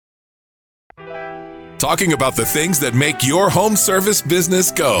Talking about the things that make your home service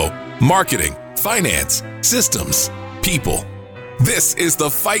business go. Marketing, finance, systems, people. This is the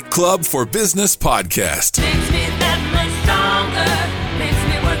Fight Club for Business podcast. Makes me that much stronger. Makes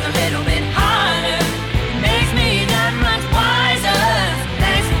me work a little bit harder. Makes me that much wiser.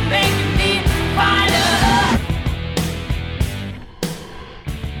 Thanks for making me fighter.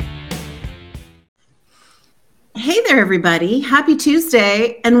 Hey there, everybody. Happy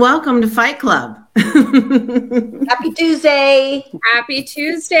Tuesday and welcome to Fight Club. Happy Tuesday. Happy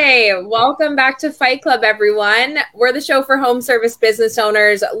Tuesday. Welcome back to Fight Club, everyone. We're the show for home service business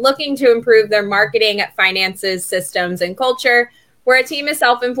owners looking to improve their marketing, finances, systems, and culture. We're a team of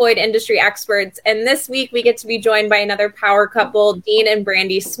self-employed industry experts, and this week we get to be joined by another power couple, Dean and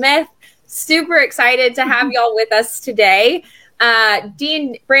Brandy Smith. Super excited to have y'all with us today.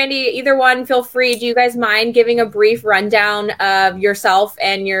 Dean, Brandy, either one, feel free. Do you guys mind giving a brief rundown of yourself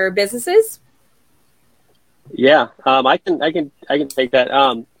and your businesses? Yeah, I can take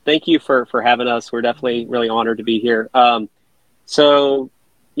that. Thank you for having us. We're definitely really honored to be here. So,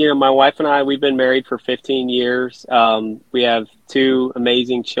 my wife and I, we've been married for 15 years. We have two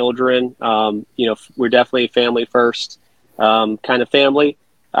amazing children. We're definitely a family first kind of family.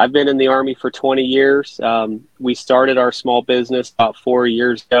 I've been in the Army for 20 years. We started our small business about 4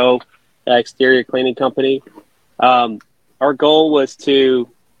 years ago, exterior cleaning company. Our goal was to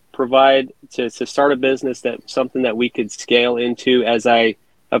provide to start a business something that we could scale into as I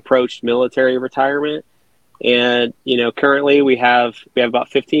approached military retirement. And currently we have about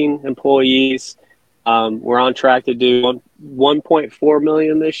 15 employees. We're on track to do 1.4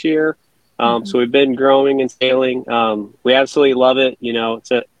 million this year. So we've been growing and scaling. We absolutely love it.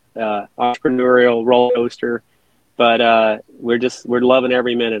 It's a entrepreneurial roller coaster, but we're loving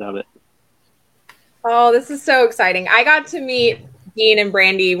every minute of it. Oh, this is so exciting. I got to meet Dean and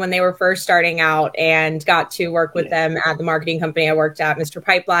Brandy when they were first starting out and got to work with them at the marketing company I worked at, Mr.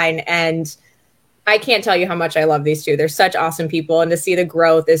 Pipeline. And I can't tell you how much I love these two. They're such awesome people, and to see the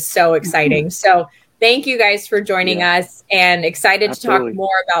growth is so exciting. So thank you guys for joining us, and excited to talk more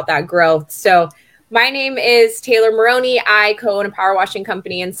about that growth. So my name is Taylor Maroney. I co-own a power washing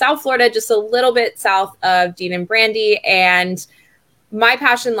company in South Florida, just a little bit south of Dean and Brandy. And my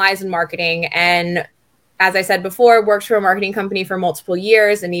passion lies in marketing. And as I said before, worked for a marketing company for multiple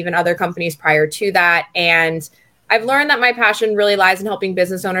years and even other companies prior to that. And I've learned that my passion really lies in helping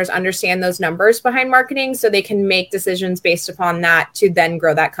business owners understand those numbers behind marketing so they can make decisions based upon that to then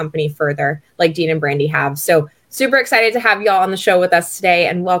grow that company further, like Dean and Brandy have. So super excited to have y'all on the show with us today,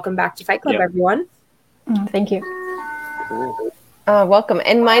 and welcome back to Fight Club, everyone. Thank you. Welcome.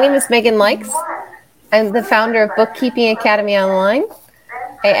 And my name is Megan Likes. I'm the founder of Bookkeeping Academy Online.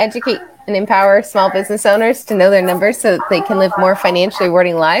 I educate and empower small business owners to know their numbers so that they can live more financially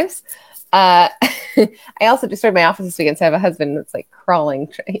rewarding lives. I also destroyed my office this weekend, so I have a husband that's like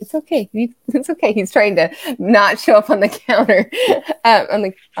crawling. It's okay. It's okay. He's trying to not show up on the counter,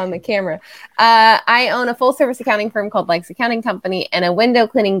 on the camera. I own a full service accounting firm called Likes Accounting Company and a window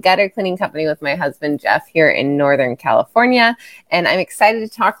cleaning, gutter cleaning company with my husband, Jeff, here in Northern California. And I'm excited to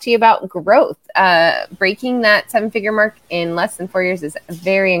talk to you about growth. Breaking that 7-figure mark in less than 4 years is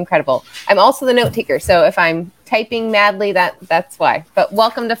very incredible. I'm also the note taker, so if I'm typing madly, that's why. But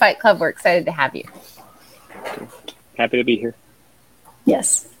welcome to Fight Club. We're excited to have you. Happy to be here.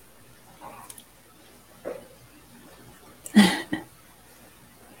 Yes.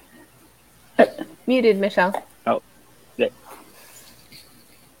 Muted, Michelle. Oh, yeah.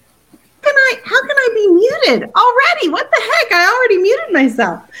 How can I be muted already? What the heck? I already muted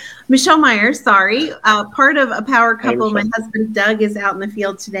myself. Michelle Myers, sorry. Part of a power couple. My husband, Doug, is out in the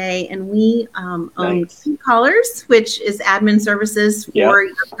field today, and we own Key Callers, which is admin services for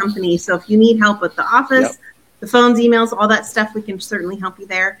your company. So if you need help with the office, the phones, emails, all that stuff, we can certainly help you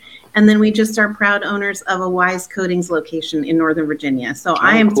there. And then we just are proud owners of a Wise Coatings location in Northern Virginia. So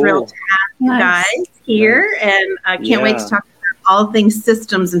I am thrilled to have you guys here, and I can't wait to talk about all things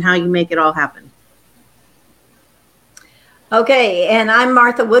systems and how you make it all happen. Okay, and I'm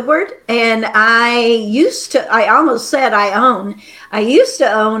Martha Woodward, and I used to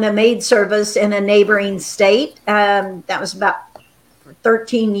own a maid service in a neighboring state. That was about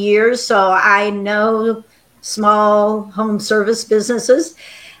 13 years, so I know small home service businesses.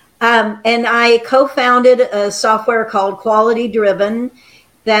 And I co-founded a software called Quality Driven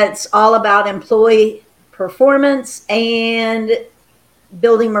that's all about employee performance and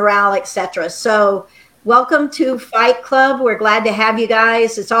building morale, etc. So welcome to Fight Club. We're glad to have you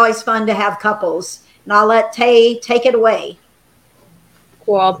guys. It's always fun to have couples. And I'll let Tay take it away.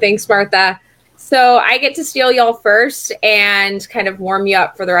 Cool. Thanks, Martha. So I get to steal y'all first and kind of warm you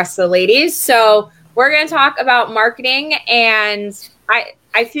up for the rest of the ladies. So we're going to talk about marketing, and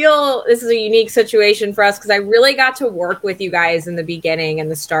I feel this is a unique situation for us because I really got to work with you guys in the beginning and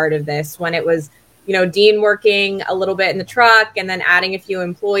the start of this when it was, Dean working a little bit in the truck and then adding a few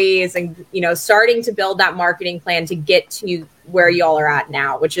employees and, starting to build that marketing plan to get to where y'all are at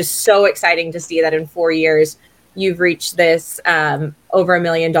now, which is so exciting to see that in 4 years you've reached this over $1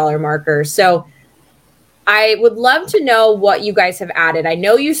 million marker. So I would love to know what you guys have added. I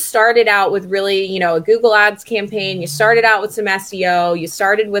know you started out with really, a Google Ads campaign. You started out with some SEO. You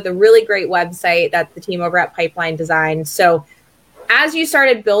started with a really great website that the team over at Pipeline designed. So as you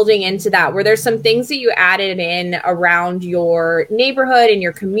started building into that, were there some things that you added in around your neighborhood and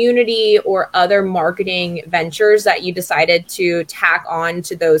your community or other marketing ventures that you decided to tack on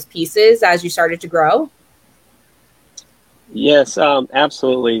to those pieces as you started to grow? Yes,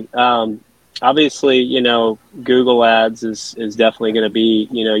 absolutely. Obviously, Google Ads is definitely going to be,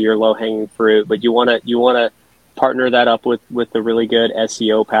 your low hanging fruit, but you want to partner that up with a really good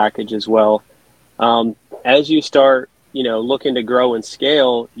SEO package as well. As you start, looking to grow and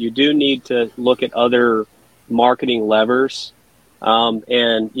scale, you do need to look at other marketing levers.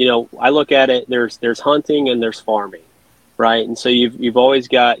 And I look at it, there's hunting and there's farming, right? And so you've always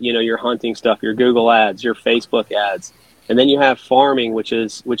got, your hunting stuff, your Google Ads, your Facebook ads. And then you have farming, which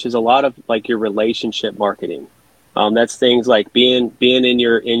is a lot of like your relationship marketing. That's things like being in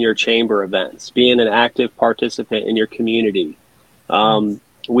your chamber events, being an active participant in your community.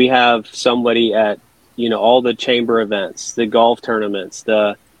 We have somebody at all the chamber events, the golf tournaments,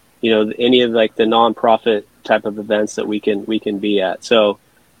 the any of like the nonprofit type of events that we can be at. So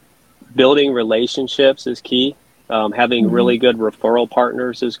building relationships is key. Having really good referral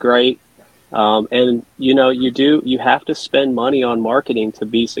partners is great. And you have to spend money on marketing to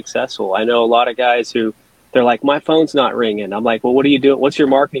be successful. I know a lot of guys who they're like, my phone's not ringing. I'm like, well, what are you doing? What's your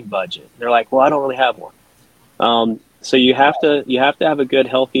marketing budget? They're like, well, I don't really have one. So you have to have a good,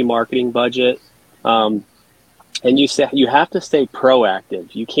 healthy marketing budget. And you have to stay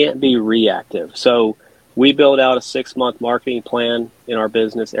proactive. You can't be reactive. So we build out a 6-month marketing plan in our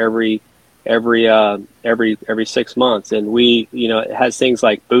business every 6 months, and we it has things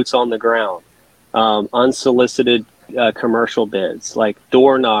like boots on the ground, unsolicited commercial bids, like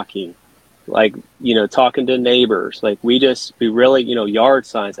door knocking, like talking to neighbors, like we really yard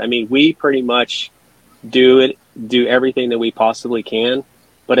signs. I mean, we pretty much do everything that we possibly can,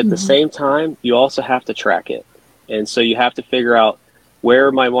 but at the same time you also have to track it, and so you have to figure out where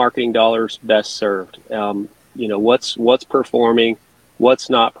are my marketing dollars best served. What's performing, what's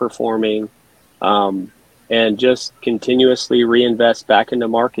not performing, and just continuously reinvest back into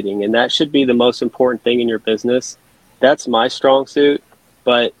marketing. And that should be the most important thing in your business. That's my strong suit.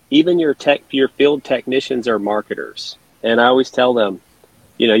 But even your field technicians are marketers. And I always tell them,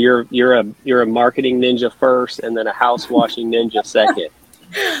 you're a marketing ninja first and then a house washing ninja second.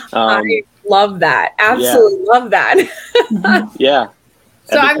 I love that. Absolutely love that. Yeah.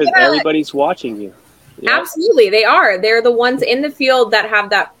 So because everybody's watching you. Yeah. Absolutely. They are. They're the ones in the field that have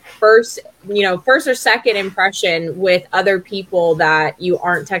that first or second impression with other people that you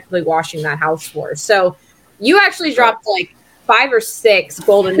aren't technically washing that house for. So you actually dropped like 5 or 6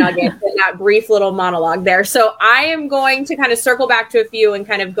 golden nuggets in that brief little monologue there. So I am going to kind of circle back to a few and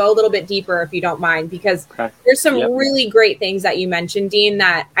kind of go a little bit deeper if you don't mind, because there's some really great things that you mentioned, Dean,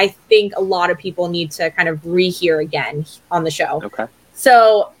 that I think a lot of people need to kind of rehear again on the show. Okay.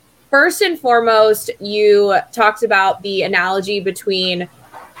 So first and foremost, you talked about the analogy between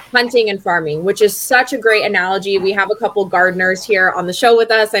hunting and farming, which is such a great analogy. We have a couple gardeners here on the show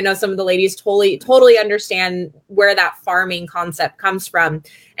with us. I know some of the ladies totally understand where that farming concept comes from.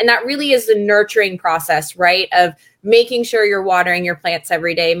 And that really is the nurturing process, right? Of making sure you're watering your plants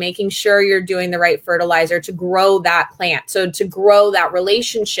every day, making sure you're doing the right fertilizer to grow that plant. So to grow that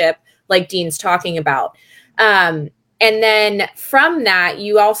relationship, like Dean's talking about. And then from that,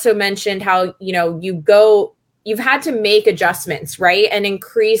 you also mentioned how, you've had to make adjustments, right? And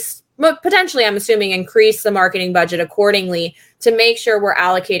potentially, I'm assuming, increase the marketing budget accordingly to make sure we're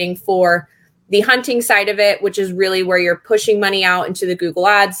allocating for the hunting side of it, which is really where you're pushing money out into the Google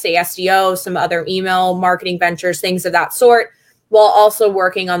Ads, say SEO, some other email marketing ventures, things of that sort, while also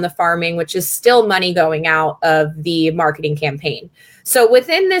working on the farming, which is still money going out of the marketing campaign. So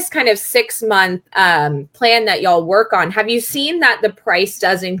within this kind of 6-month plan that y'all work on, have you seen that the price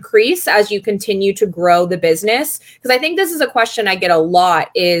does increase as you continue to grow the business? Because I think this is a question I get a lot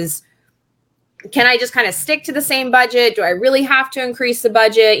is, can I just kind of stick to the same budget? Do I really have to increase the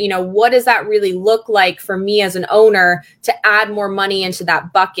budget? You know, what does that really look like for me as an owner to add more money into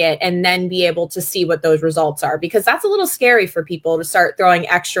that bucket and then be able to see what those results are? Because that's a little scary for people to start throwing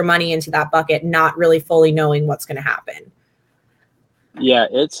extra money into that bucket, not really fully knowing what's going to happen. Yeah,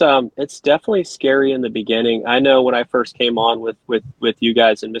 it's definitely scary in the beginning. I know when I first came on with you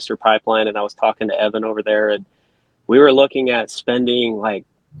guys and Mr. Pipeline, and I was talking to Evan over there, and we were looking at spending like,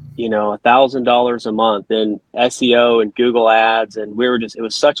 you know, $1,000 a month in SEO and Google ads. And it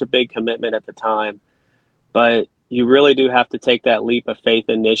was such a big commitment at the time, but you really do have to take that leap of faith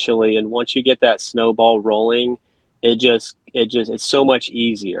initially. And once you get that snowball rolling, it's so much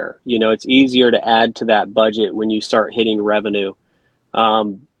easier. You know, it's easier to add to that budget when you start hitting revenue.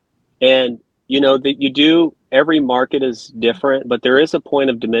 And you know that every market is different, but there is a point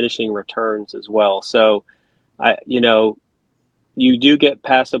of diminishing returns as well. So you do get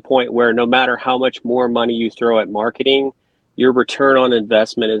past a point where no matter how much more money you throw at marketing, your return on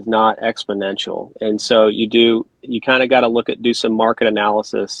investment is not exponential. And so you kind of got to do some market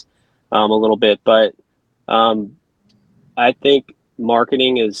analysis a little bit. But I think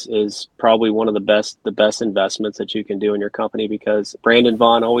marketing is probably one of the best investments that you can do in your company, because Brandon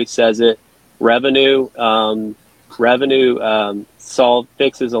Vaughn always says it, revenue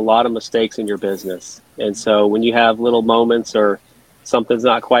fixes a lot of mistakes in your business. And so when you have little moments or something's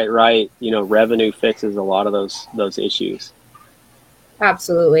not quite right, you know, revenue fixes a lot of those issues.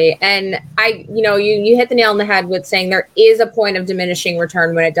 Absolutely. And you hit the nail on the head with saying there is a point of diminishing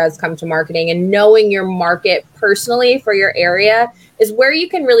return when it does come to marketing, and knowing your market personally for your area is where you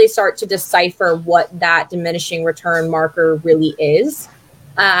can really start to decipher what that diminishing return marker really is.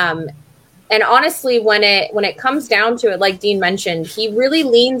 And honestly, when it comes down to it, like Dean mentioned, he really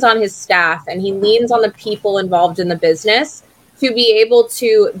leans on his staff and he leans on the people involved in the business to be able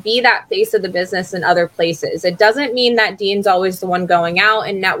to be that face of the business in other places. It doesn't mean that Dean's always the one going out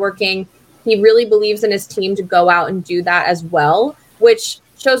and networking. He really believes in his team to go out and do that as well, which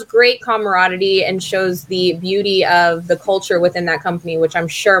shows great camaraderie and shows the beauty of the culture within that company, which I'm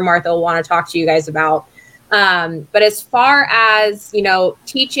sure Martha will want to talk to you guys about. But as far as, you know,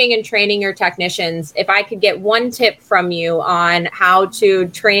 teaching and training your technicians, if I could get one tip from you on how to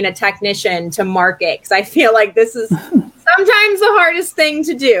train a technician to market, because I feel like this is sometimes the hardest thing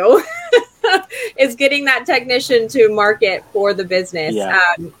to do is getting that technician to market for the business.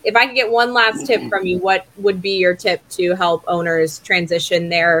 Yeah. If I could get one last tip from you, what would be your tip to help owners transition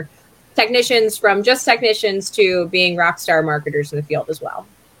their technicians from just technicians to being rock star marketers in the field as well?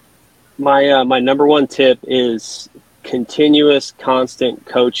 My number one tip is continuous, constant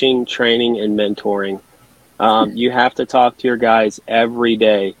coaching, training, and mentoring. You have to talk to your guys every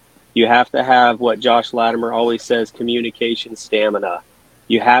day. You have to have what Josh Latimer always says, communication stamina.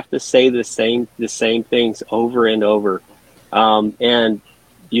 You have to say the same things over and over, and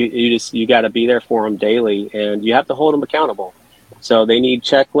you got to be there for them daily, and you have to hold them accountable. So they need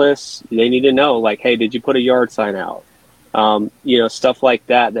checklists. They need to know, like, hey, did you put a yard sign out? Stuff like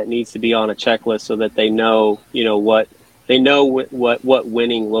that needs to be on a checklist so that they know, what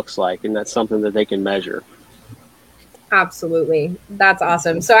winning looks like, and that's something that they can measure. Absolutely. That's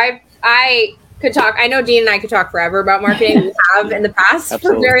awesome. So I could talk, I know Dean and I could talk forever about marketing. We have in the past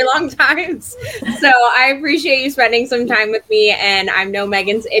Absolutely. For very long times. So I appreciate you spending some time with me, and I know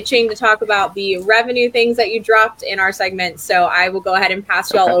Megan's itching to talk about the revenue things that you dropped in our segment. So I will go ahead and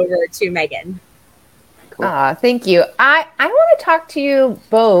pass you all over to Megan. Cool. Thank you. I want to talk to you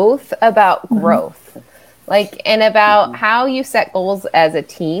both about growth, and about how you set goals as a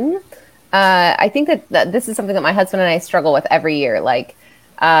team. I think that this is something that my husband and I struggle with every year.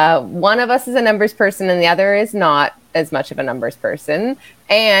 One of us is a numbers person and the other is not as much of a numbers person.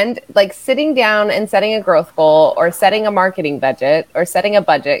 And sitting down and setting a growth goal or setting a marketing budget or setting a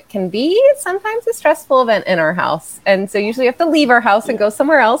budget can be sometimes a stressful event in our house. And so usually we have to leave our house and go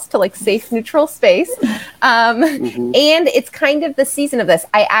somewhere else to safe, neutral space. And it's kind of the season of this.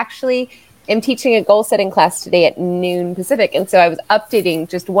 I actually am teaching a goal setting class today at noon Pacific. And so I was updating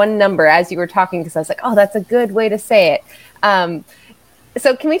just one number as you were talking, because I was like, oh, that's a good way to say it.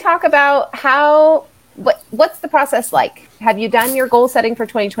 So can we talk about what's the process like? Have you done your goal setting for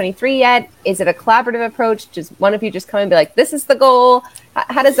 2023 yet? Is it a collaborative approach? Just one of you just come and be like, this is the goal.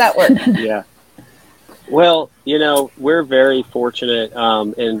 How does that work? Yeah. Well, we're very fortunate.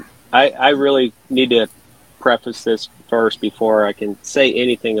 And I really need to preface this first before I can say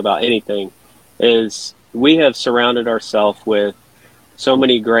anything about anything, is we have surrounded ourselves with so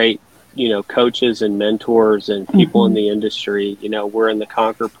many great coaches and mentors and people in the industry. We're in the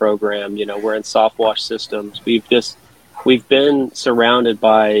Conquer program, we're in Softwash Systems. We've been surrounded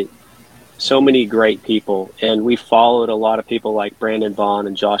by so many great people, and we followed a lot of people like Brandon Vaughn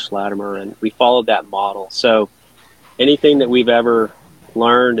and Josh Latimer, and we followed that model. So anything that we've ever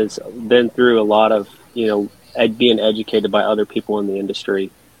learned has been through a lot of, being educated by other people in the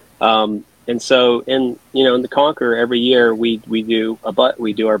industry. And so in the Conquer, every year we do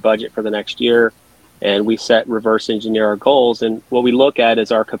our budget for the next year, and we reverse engineer our goals. And what we look at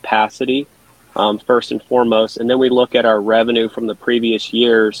is our capacity, first and foremost, and then we look at our revenue from the previous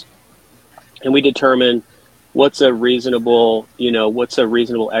years, and we determine what's a reasonable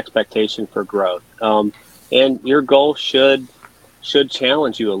expectation for growth. And your goal should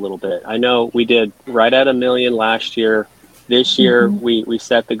challenge you a little bit. I know we did right at $1 million last year. This year we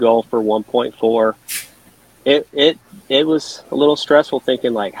set the goal for 1.4. It was a little stressful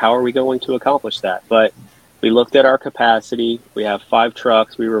thinking, like, how are we going to accomplish that? But we looked at our capacity. We have 5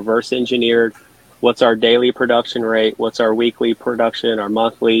 trucks. We reverse engineered what's our daily production rate, what's our weekly production, our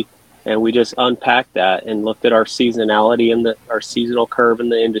monthly, and we just unpacked that and looked at our seasonality and our seasonal curve in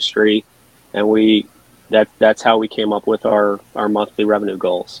the industry, and that's how we came up with our monthly revenue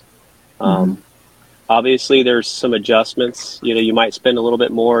goals. Obviously, there's some adjustments. You might spend a little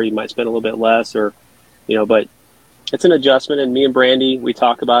bit more, you might spend a little bit less, or but it's an adjustment. And me and Brandy, we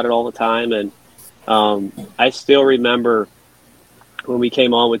talk about it all the time. And I still remember when we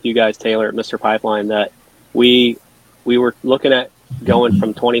came on with you guys, Taylor, at Mr. Pipeline, that we were looking at going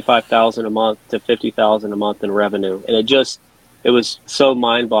from $25,000 a month to $50,000 a month in revenue, and it was so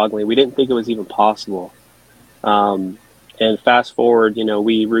mind-boggling. We didn't think it was even possible. And fast forward,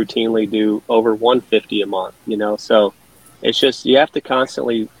 we routinely do over $150 a month. So it's just, you have to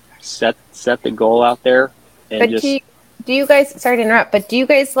constantly set the goal out there. And but do you guys, sorry to interrupt, but do you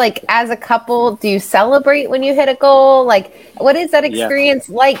guys, like, as a couple, do you celebrate when you hit a goal? Like, what is that experience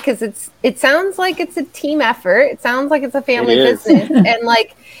like? Because it sounds like it's a team effort. It sounds like it's a family business. And,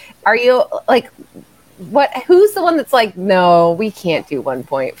 like, are you, like, who's the one that's like, no, we can't do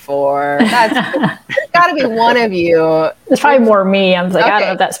 1.4? It's got to be one of you. It's probably more me. I'm like, okay. I don't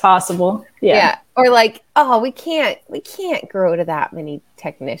know if that's possible. Yeah. Or like, oh, we can't grow to that many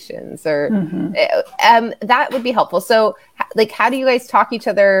technicians, or that would be helpful. So, like, how do you guys talk each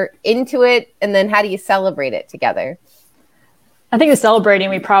other into it, and then how do you celebrate it together? I think the celebrating,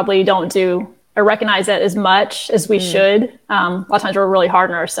 we probably don't do or recognize that as much as we should. A lot of times we're really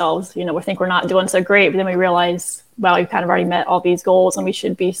hard on ourselves. We think we're not doing so great, but then we realize, well, we've kind of already met all these goals, and we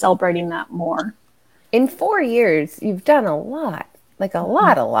should be celebrating that more. In 4 years, you've done a lot. Like a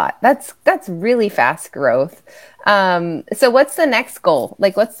lot. That's really fast growth. So what's the next goal?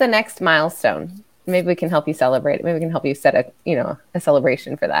 Like, what's the next milestone? Maybe we can help you celebrate it. Maybe we can help you set a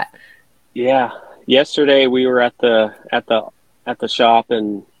celebration for that. Yeah. Yesterday we were at the shop,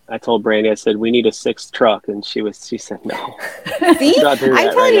 and I told Brandy, I said, we need a 6th truck. And she said, no. See, I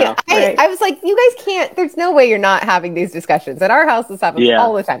tell you, I was like, you guys can't, there's no way you're not having these discussions. At our house, this happens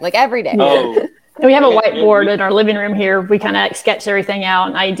all the time, like every day. Oh. And we have a whiteboard in our living room here. We kind of sketch everything out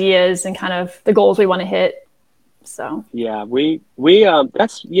and ideas and kind of the goals we want to hit. So yeah, we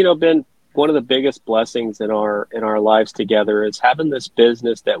that's been one of the biggest blessings in our lives together, is having this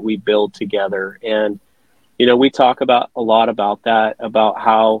business that we build together. And we talk a lot about that, about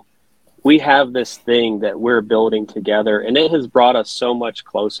how we have this thing that we're building together, and it has brought us so much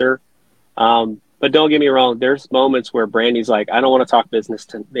closer. But don't get me wrong, there's moments where Brandy's like, I don't want to talk business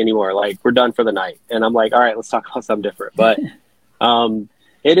anymore. Like, we're done for the night. And I'm like, all right, let's talk about something different. But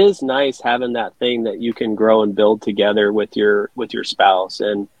it is nice having that thing that you can grow and build together with your spouse.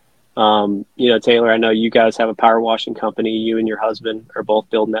 And, Taylor, I know you guys have a power washing company. You and your husband are both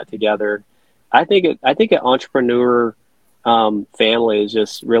building that together. I think an entrepreneur family is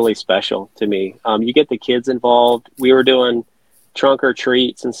just really special to me. You get the kids involved. We were doing trunk or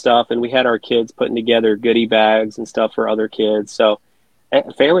treats and stuff, and we had our kids putting together goodie bags and stuff for other kids. So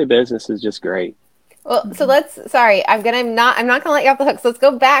family business is just great. Well, so I'm not gonna let you off the hook. So let's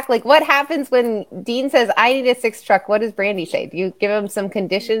go back. Like, what happens when Dean says, I need a 6th truck? What does Brandy say? Do you give him some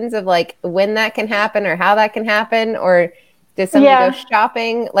conditions of, like, when that can happen or how that can happen? Or does somebody go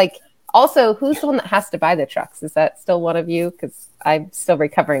shopping? Like, also, who's the one that has to buy the trucks? Is that still one of you? Because I'm still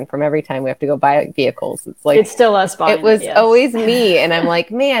recovering from every time we have to go buy vehicles. It's like, it's still us buying. It was always me. And I'm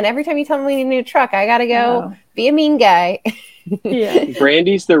like, man, every time you tell me we need a new truck, I got to go be a mean guy. Yeah.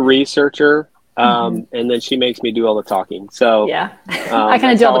 Brandy's the researcher. And then she makes me do all the talking. So I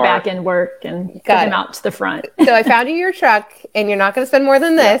kind of do all the back end work and get them out to the front. So I found you your truck, and you're not going to spend more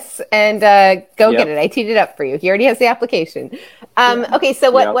than this, and go get it. I teed it up for you. He already has the application. Okay, so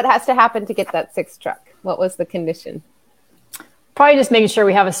what has to happen to get that 6th truck? What was the condition? Probably just making sure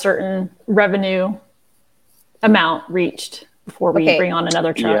we have a certain revenue amount reached before we bring on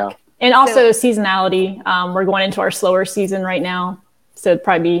another truck. And also seasonality. We're going into our slower season right now. So it'd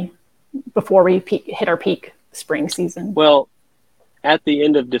probably be before we hit our peak spring season. Well, at the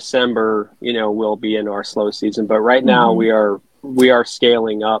end of December, we'll be in our slow season. But right now we are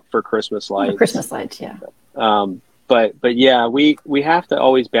scaling up for Christmas lights. Christmas lights, yeah. But yeah, we have to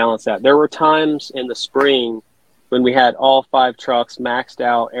always balance that. There were times in the spring when we had all 5 trucks maxed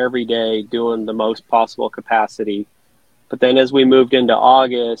out every day doing the most possible capacity. But then as we moved into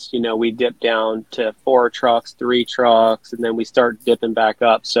August, we dipped down to 4 trucks, 3 trucks, and then we start dipping back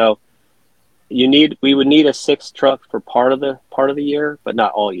up. So we would need a 6th truck for part of the year, but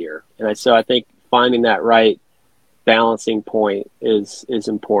not all year. And so I think finding that right balancing point is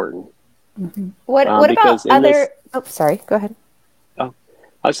important. What about other? Sorry, go ahead.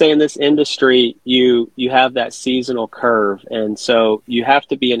 I was saying, in this industry, you have that seasonal curve, and so you have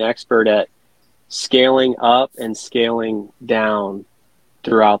to be an expert at scaling up and scaling down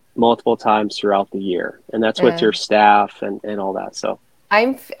throughout multiple times throughout the year, and that's with your staff and all that. So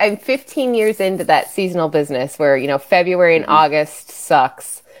I'm 15 years into that seasonal business where February and August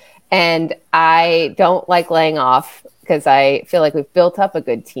sucks, and I don't like laying off because I feel like we've built up a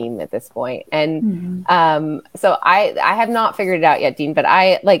good team at this point. And so I have not figured it out yet, Dean, but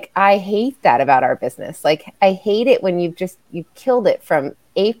I hate that about our business. Like, I hate it when you've killed it from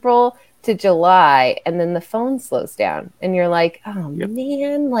April to July and then the phone slows down and you're like, oh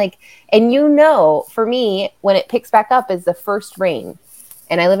man, and for me, when it picks back up is the first rain.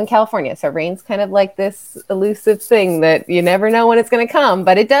 And I live in California, so rain's kind of like this elusive thing that you never know when it's going to come,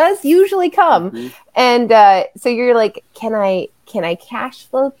 but it does usually come. And so you're like, can I cash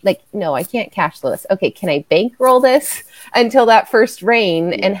flow? Like, no, I can't cash flow this. Okay, can I bankroll this until that first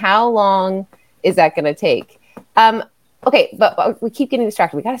rain? And how long is that going to take? Okay, but we keep getting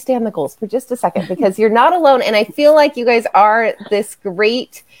distracted. We got to stay on the goals for just a second because you're not alone. And I feel like you guys are this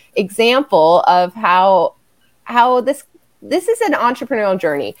great example of how this is an entrepreneurial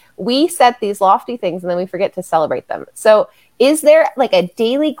journey. We set these lofty things and then we forget to celebrate them. So is there like a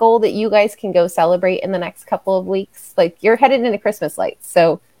daily goal that you guys can go celebrate in the next couple of weeks? Like, you're headed into Christmas lights.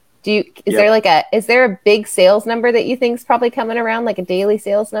 So is there a big sales number that you think is probably coming around, like a daily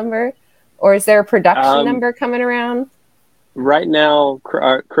sales number? Or is there a production number coming around? Right now,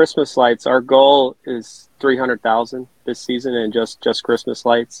 Christmas lights, our goal is 300,000 this season, and just Christmas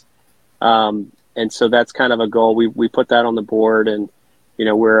lights. And so that's kind of a goal. We put that on the board, and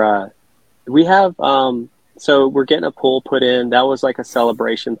so we're getting a pool put in. That was like a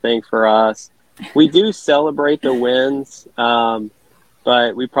celebration thing for us. We do celebrate the wins,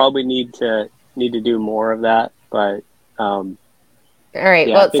 but we probably need to do more of that. But all right.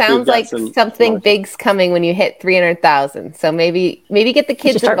 Yeah, well, it sounds like something big's coming when you hit 300,000. So maybe get the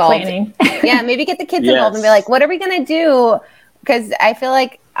kids involved. Yeah, maybe get the kids involved and be like, what are we gonna do? Because I feel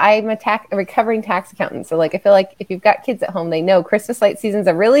like I'm a recovering tax accountant. So I feel like if you've got kids at home, they know Christmas light season's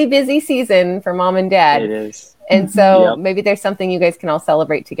a really busy season for mom and dad. It is. And so maybe there's something you guys can all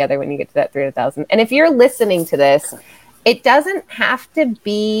celebrate together when you get to that 300,000. And if you're listening to this, it doesn't have to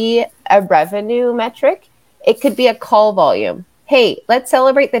be a revenue metric. It could be a call volume. Hey, let's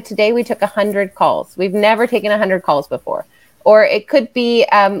celebrate that today we took 100 calls. We've never taken 100 calls before. Or it could be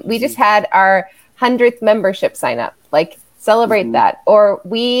we just had our 100th membership sign up. Celebrate that. Or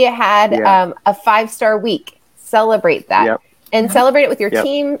we had a 5-star week. Celebrate that. And celebrate it with your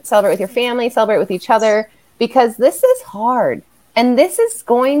team, celebrate with your family, celebrate with each other, because this is hard. And this is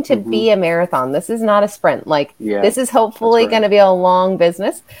going to be a marathon. This is not a sprint. This is hopefully going to be a long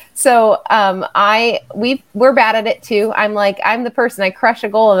business. So we're bad at it too. I'm the person, I crush a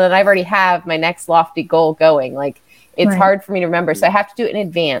goal and then I've already have my next lofty goal going. It's hard for me to remember. So I have to do it in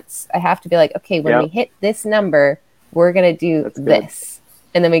advance. I have to be like, okay, when we hit this number, we're going to do this.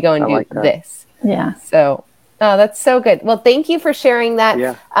 And then we go and do this. Yeah. So, that's so good. Well, thank you for sharing that.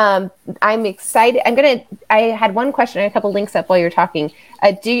 Yeah. I'm excited. I had one question. I had a couple links up while you're talking.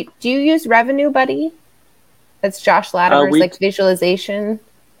 Do you use Revenue Buddy? That's Josh Latimer's visualization.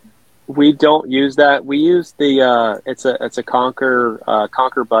 We don't use that. We use the, it's a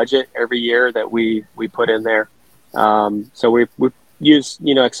Conquer budget every year that we put in there. So we use,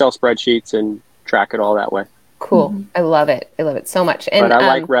 Excel spreadsheets and track it all that way. Cool. I love it. I love it so much. And but I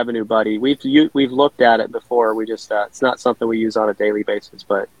like Revenue Buddy. We've looked at it before. We just it's not something we use on a daily basis,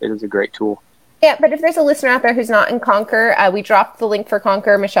 but it is a great tool. Yeah, but if there's a listener out there who's not in Conquer, we dropped the link for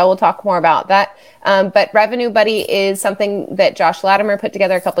Conquer. Michelle will talk more about that. But Revenue Buddy is something that Josh Latimer put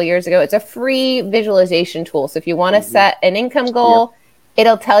together a couple of years ago. It's a free visualization tool. So if you want to set an income goal,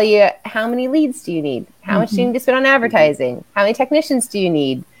 it'll tell you how many leads do you need, how much do you need to spend on advertising, how many technicians do you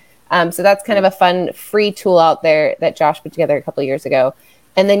need. So that's kind of a fun free tool out there that Josh put together a couple of years ago.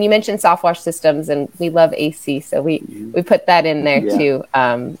 And then you mentioned soft wash systems, and we love AC, so we put that in there too.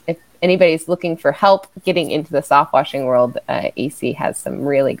 If anybody's looking for help getting into the soft washing world, AC has some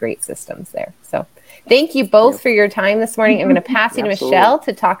really great systems there. So thank you both for your time this morning. I'm going to pass you to Michelle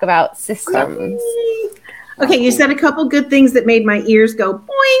to talk about systems. Okay, you said a couple good things that made my ears go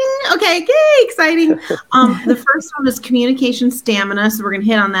boing. Okay, yay, exciting. The first one is communication stamina, so we're going to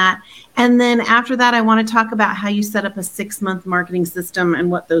hit on that. And then after that, I want to talk about how you set up a 6-month marketing system and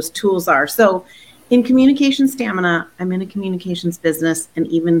what those tools are. So in communication stamina, I'm in a communications business, and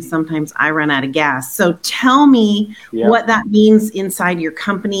even sometimes I run out of gas. So tell me what that means inside your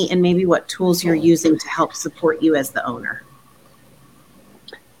company and maybe what tools you're using to help support you as the owner.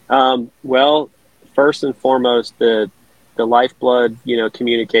 Well, first and foremost, the lifeblood,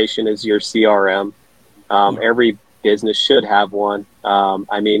 communication is your CRM. Every business should have one.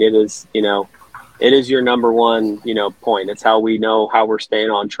 I mean, it is your number one, point. It's how we know how we're staying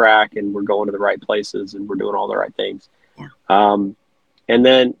on track and we're going to the right places and we're doing all the right things. Yeah. And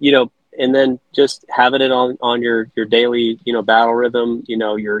then just having it on your daily, battle rhythm,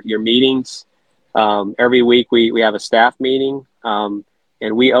 your meetings. Every week we have a staff meeting, and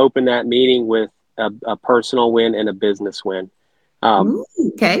we open that meeting with a personal win and a business win.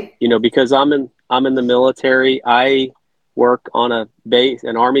 Okay. Because I'm in the military. I work on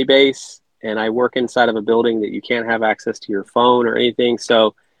an Army base, and I work inside of a building that you can't have access to your phone or anything.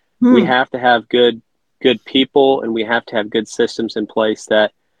 So we have to have good people, and we have to have good systems in place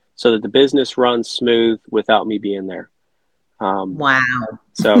so that the business runs smooth without me being there. Wow.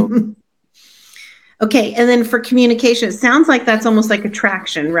 So. Okay. And then for communication, it sounds like that's almost like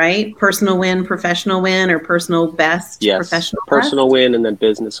attraction, right? Personal win, professional win, or personal best, yes. Professional personal best? win and then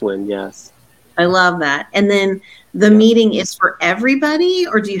business win. Yes. I love that. And then the meeting is for everybody,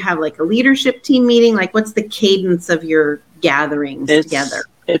 or do you have like a leadership team meeting? Like, what's the cadence of your gatherings together?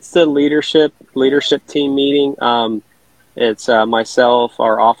 It's the leadership team meeting. It's myself,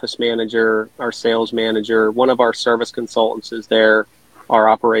 our office manager, our sales manager, one of our service consultants is there, our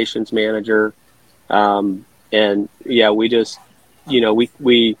operations manager. We just,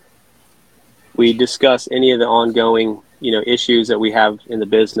 we discuss any of the ongoing, issues that we have in the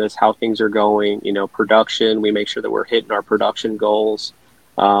business, how things are going, production. We make sure that we're hitting our production goals,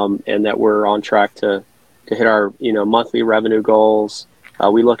 and that we're on track to hit our, monthly revenue goals.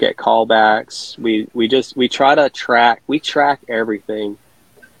 We look at callbacks. We try to track everything,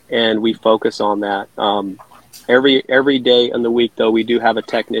 and we focus on that. Every day in the week, though, we do have a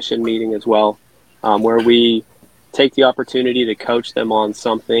technician meeting as well, where we take the opportunity to coach them on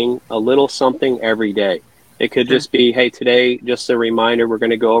a little something every day. It could just be, hey, today, just a reminder, we're going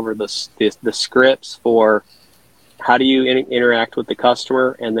to go over the scripts for how do you interact with the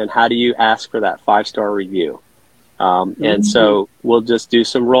customer, and then how do you ask for that 5-star review. And so we'll just do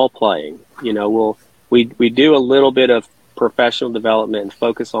some role playing. We do a little bit of professional development and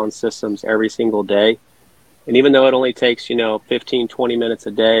focus on systems every single day. And even though it only takes, 15, 20 minutes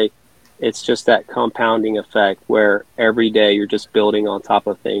a day, it's just that compounding effect where every day you're just building on top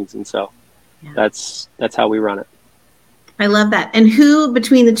of things. And so that's how we run it. I love that. And who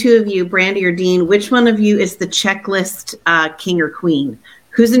between the two of you, Brandy or Dean, which one of you is the checklist king or queen?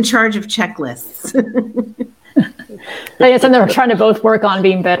 Who's in charge of checklists? I guess I'm trying to both work on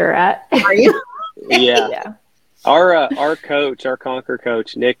being better at. Are you? Yeah. Our coach, our Conquer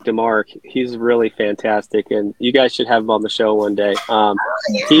coach, Nick DeMark, he's really fantastic, and you guys should have him on the show one day.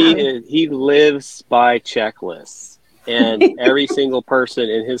 He lives by checklists, and every single person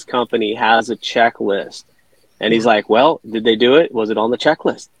in his company has a checklist. And he's like, well, did they do it? Was it on the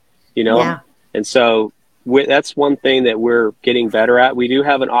checklist? And so that's one thing that we're getting better at. We do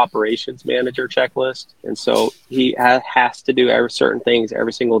have an operations manager checklist, and so he has to do certain things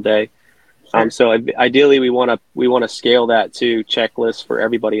every single day. So ideally, we want to scale that to checklists for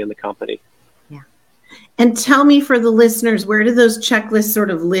everybody in the company. Yeah. And tell me, for the listeners, where do those checklists sort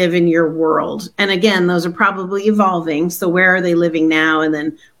of live in your world? And again, those are probably evolving. So where are they living now? And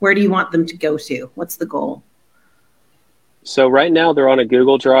then where do you want them to go to? What's the goal? So right now they're on a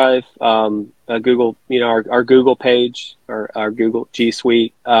Google Drive, a Google, our Google page, or our Google G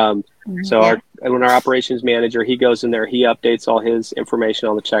Suite. When our operations manager, he goes in there, he updates all his information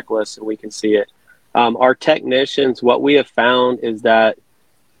on the checklist, and we can see it. Our technicians, what we have found is that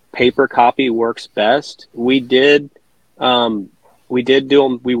paper copy works best. We were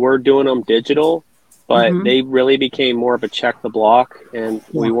doing them digital, but they really became more of a check the block, and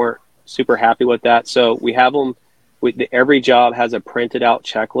we weren't super happy with that. So we have them. Every job has a printed out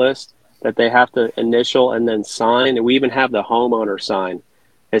checklist that they have to initial and then sign. And we even have the homeowner sign.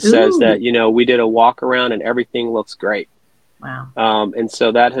 It says that, we did a walk around and everything looks great. Wow. And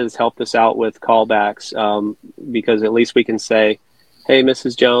so that has helped us out with callbacks, because at least we can say, hey,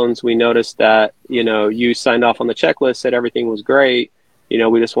 Mrs. Jones, we noticed that, you signed off on the checklist, said everything was great.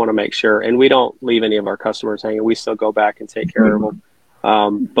 We just want to make sure. And we don't leave any of our customers hanging. We still go back and take care of them.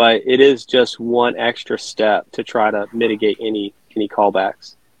 But it is just one extra step to try to mitigate any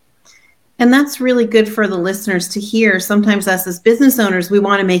callbacks. And that's really good for the listeners to hear. Sometimes us as business owners, we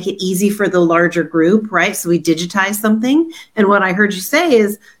want to make it easy for the larger group, right? So we digitize something. And what I heard you say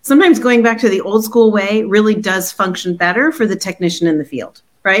is sometimes going back to the old school way really does function better for the technician in the field,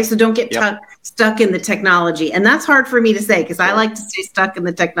 right? So don't get stuck in the technology. And that's hard for me to say because I like to stay stuck in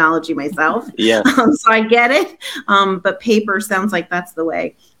the technology myself. Yeah. So I get it. But paper sounds like that's the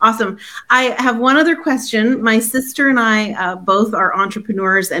way. Awesome. I have one other question. My sister and I both are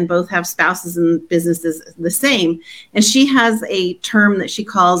entrepreneurs and both have spouses and businesses the same. And she has a term that she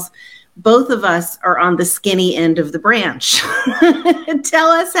calls both of us are on the skinny end of the branch. Tell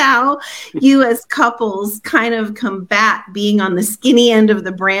us how you as couples kind of combat being on the skinny end of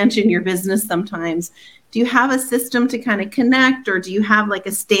the branch in your business sometimes. Do you have a system to kind of connect, or do you have like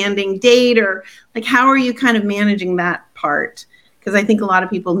a standing date, or like how are you kind of managing that part? Because I think a lot of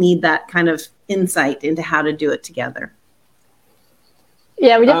people need that kind of insight into how to do it together.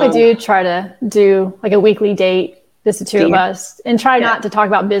 Yeah, we definitely do try to do like a weekly date, just the two of us, and try not to talk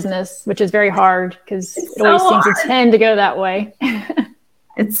about business, which is very hard because it always seems to tend to go that way.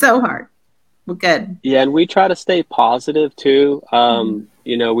 It's so hard. Well, good. Yeah, and we try to stay positive too.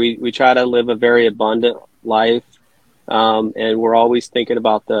 We try to live a very abundant life, and we're always thinking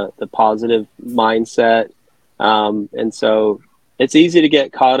about the positive mindset. And so it's easy to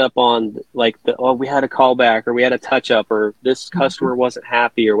get caught up on like we had a callback or we had a touch up or this customer wasn't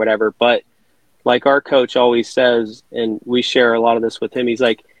happy or whatever. But like our coach always says, and we share a lot of this with him, he's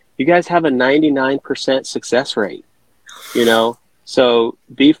like, you guys have a 99% success rate, so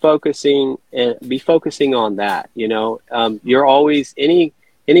be focusing on that. You're always any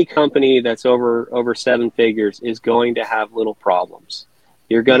company that's over 7 figures is going to have little problems.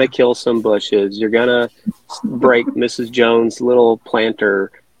 You're going to kill some bushes. You're going to break Mrs. Jones' little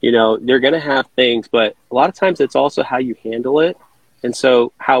planter. They're going to have things, but a lot of times it's also how you handle it. And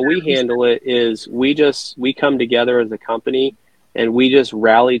so how we handle it is we come together as a company and we just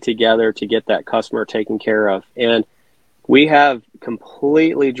rally together to get that customer taken care of. And we have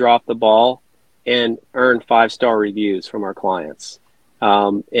completely dropped the ball and earned 5-star reviews from our clients.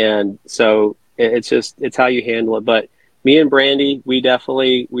 And so it's how you handle it. But me and Brandy, we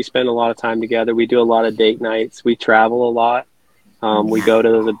spend a lot of time together. We do a lot of date nights. We travel a lot. We go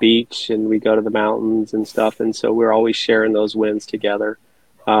to the beach and we go to the mountains and stuff. And so we're always sharing those wins together.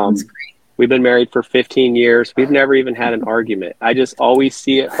 That's great. We've been married for 15 years. We've never even had an argument. I just always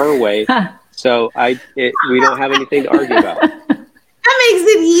see it her way. So we don't have anything to argue about. That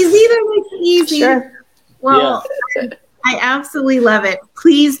makes it easy. That makes it easy. Sure. Well, I absolutely love it.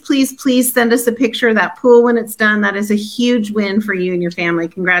 Please, please, please send us a picture of that pool when it's done. That is a huge win for you and your family.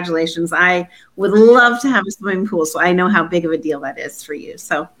 Congratulations. I would love to have a swimming pool, so I know how big of a deal that is for you.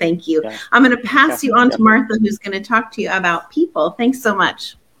 So thank you. Yeah. I'm going to pass you on to Martha, who's going to talk to you about people. Thanks so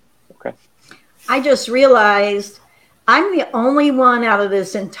much. Okay. I just realized I'm the only one out of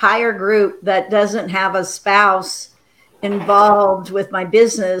this entire group that doesn't have a spouse involved with my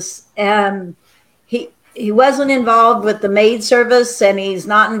business. He wasn't involved with the maid service and he's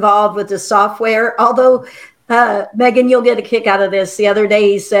not involved with the software. Although, Megan, you'll get a kick out of this. The other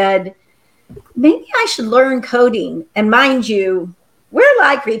day he said, maybe I should learn coding. And mind you, we're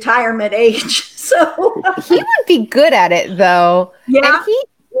like retirement age. So he would be good at it though. Yeah. And he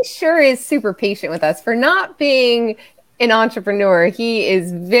sure is super patient with us for not being an entrepreneur. He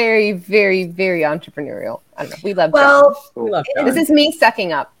is very, very, very entrepreneurial. I don't know. We love John. We love John. This is me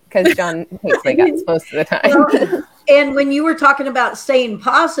sucking up because John hates my guts most of the time. Well, and when you were talking about staying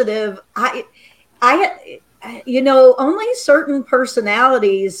positive, I only certain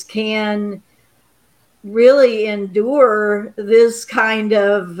personalities can really endure this kind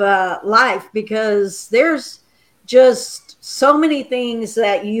of life because there's just so many things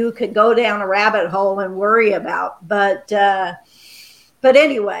that you could go down a rabbit hole and worry about. But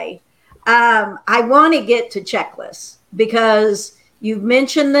anyway, I want to get to checklists because you've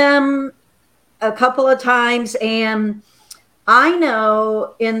mentioned them a couple of times, and I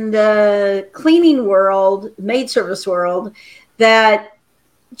know in the cleaning world, maid service world, that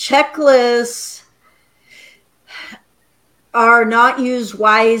checklists are not used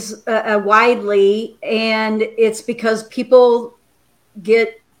widely, and it's because people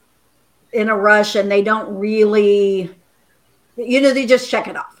get in a rush and they don't really, they just check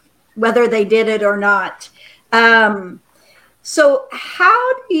it off, whether they did it or not. So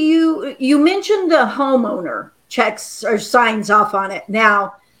how do you mentioned the homeowner checks or signs off on it.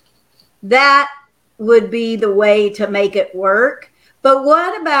 Now, that would be the way to make it work. But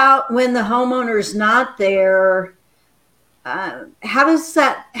what about when the homeowner's not there? How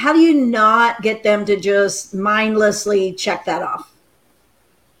do you not get them to just mindlessly check that off?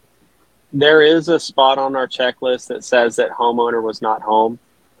 There is a spot on our checklist that says that homeowner was not home.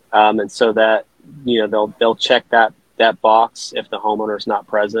 And so that, they'll check that box if the homeowner's not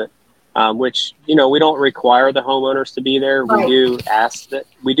present, which, we don't require the homeowners to be there. Right.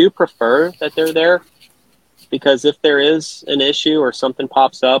 We do prefer that they're there, because if there is an issue or something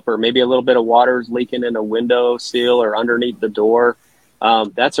pops up, or maybe a little bit of water is leaking in a window seal or underneath the door,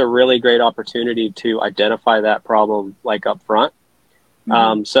 that's a really great opportunity to identify that problem like up front.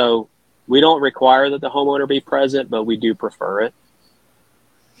 Mm-hmm. So we don't require that the homeowner be present, but we do prefer it.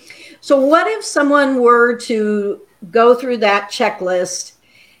 So what if someone were to go through that checklist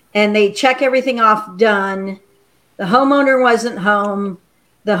and they check everything off done, the homeowner wasn't home,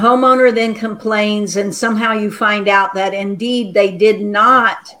 the homeowner then complains, and somehow you find out that indeed they did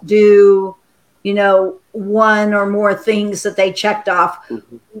not do, one or more things that they checked off.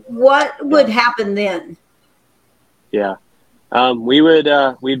 Mm-hmm. What would happen then? Yeah.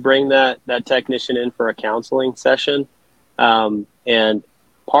 We'd bring that technician in for a counseling session. And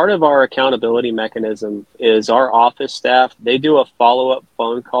part of our accountability mechanism is our office staff. They do a follow-up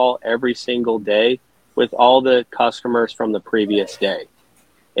phone call every single day with all the customers from the previous day.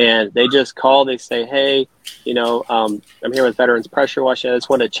 And they just call, they say, hey, I'm here with Veterans Pressure Washing. I just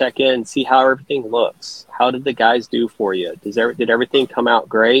want to check in and see how everything looks. How did the guys do for you? Did everything come out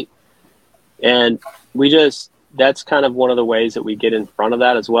great? And that's kind of one of the ways that we get in front of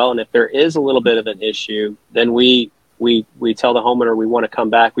that as well. And if there is a little bit of an issue, then we tell the homeowner we want to come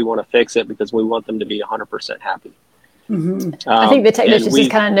back, we want to fix it, because we want them to be 100% happy. Mm-hmm. I think the technicians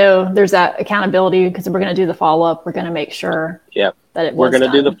just kind of know there's that accountability, because we're going to do the follow-up. We're going to make sure that it was We're going to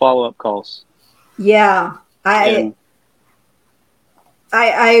done. do the follow-up calls. Yeah, I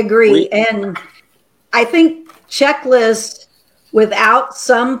agree. And I think checklists without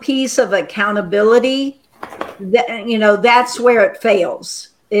some piece of accountability, that's where it fails,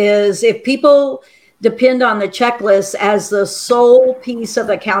 is if people depend on the checklist as the sole piece of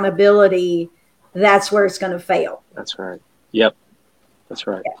accountability, that's where it's going to fail. That's right. Yep. That's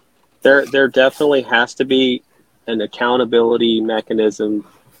right. Yeah. There definitely has to be an accountability mechanism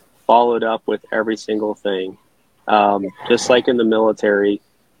followed up with every single thing. Just like in the military,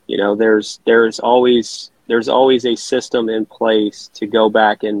 there's always a system in place to go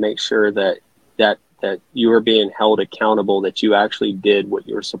back and make sure that you are being held accountable, that you actually did what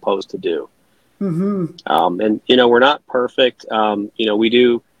you were supposed to do. Mm-hmm. And we're not perfect. We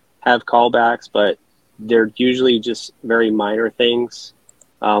do have callbacks, but they're usually just very minor things.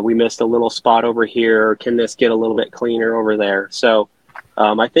 We missed a little spot over here. Can this get a little bit cleaner over there? So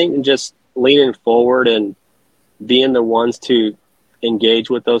I think just leaning forward and being the ones to engage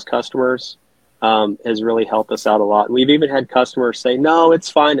with those customers has really helped us out a lot. We've even had customers say, no,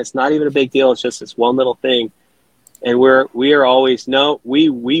 it's fine. It's not even a big deal. It's just this one little thing. And we are always, no, we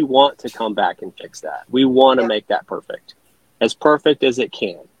want to come back and fix that. We want to make that perfect as it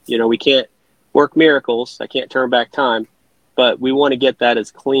can. We can't work miracles. I can't turn back time, but we want to get that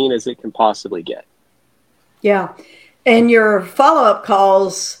as clean as it can possibly get. Yeah. And your follow-up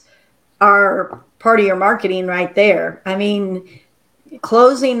calls are part of your marketing right there. I mean,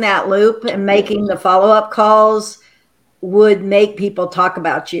 closing that loop and making the follow-up calls would make people talk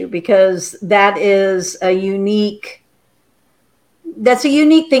about you, because that is a unique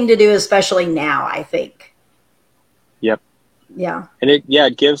thing to do, especially now, I think. Yep. Yeah. And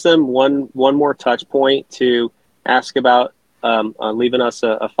it gives them one more touch point to ask about leaving us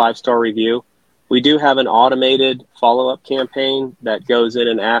a 5-star review. We do have an automated follow-up campaign that goes in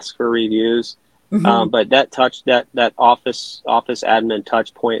and asks for reviews. Mm-hmm. But that office admin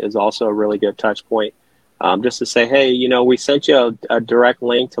touch point is also a really good touch point. Just to say, hey, we sent you a direct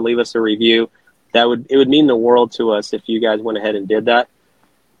link to leave us a review. It would mean the world to us if you guys went ahead and did that.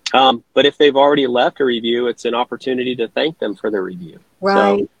 But if they've already left a review, it's an opportunity to thank them for the review.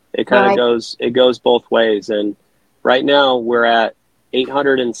 Right. So it kind of goes both ways. And right now we're at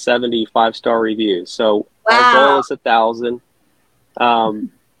 870 5-star reviews. So our goal is 1,000.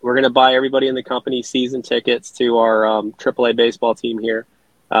 We're going to buy everybody in the company season tickets to our AAA baseball team here.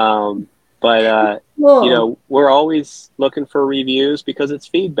 But we're always looking for reviews because it's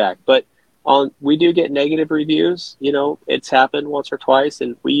feedback. But we do get negative reviews. It's happened once or twice,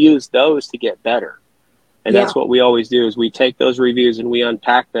 and we use those to get better. And that's what we always do, is we take those reviews and we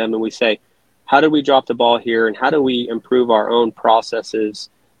unpack them and we say, how did we drop the ball here, and how do we improve our own processes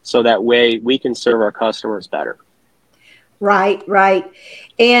so that way we can serve our customers better? Right, right.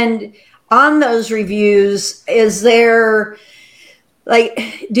 And on those reviews, is there,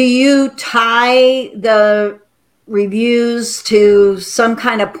 like, do you tie the reviews to some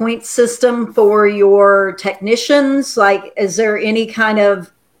kind of point system for your technicians? Like, is there any kind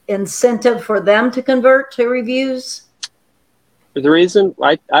of incentive for them to convert to reviews? The reason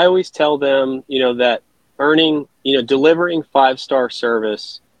I always tell them, that delivering 5-star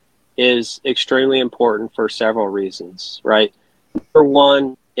service is extremely important for several reasons, right? Number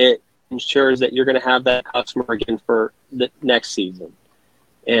one, it ensures that you're going to have that customer again for the next season.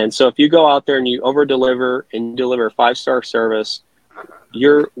 And so if you go out there and you over deliver and deliver 5-star service,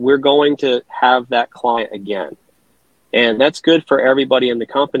 we're going to have that client again. And that's good for everybody in the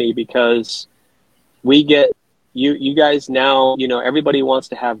company, because we get you guys now, everybody wants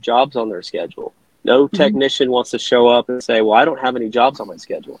to have jobs on their schedule. No technician wants to show up and say, well, I don't have any jobs on my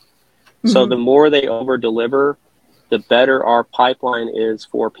schedule. So the more they over deliver, the better our pipeline is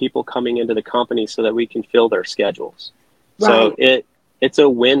for people coming into the company so that we can fill their schedules. Right. So it's a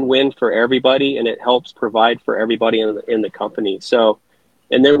win-win for everybody, and it helps provide for everybody in the company. So,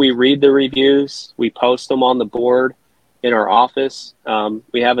 and then we read the reviews, we post them on the board in our office.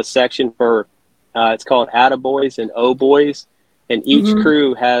 We have a section for, it's called Attaboys and O Boys, and each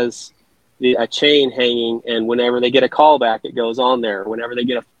crew has a chain hanging, and whenever they get a call back, it goes on there. Whenever they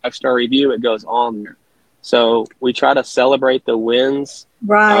get a 5-star review, it goes on there. So we try to celebrate the wins.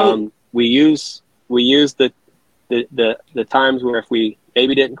 Right. We use the times where if we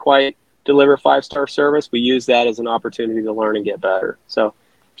maybe didn't quite deliver 5-star service, we use that as an opportunity to learn and get better. So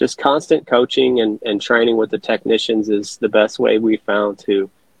just constant coaching and training with the technicians is the best way we found to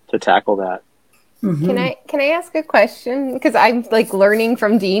tackle that. Can I ask a question? Because I'm like learning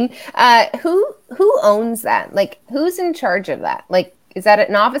from Dean. Who owns that? Like, who's in charge of that? Like, is that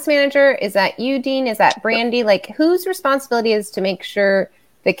an office manager? Is that you, Dean? Is that Brandy? Like, whose responsibility is to make sure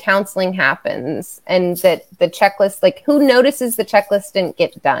the counseling happens and that the checklist, like, who notices the checklist didn't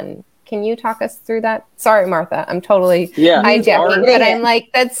get done? Can you talk us through that? Sorry, Martha, I'm totally hijacking, but I'm like,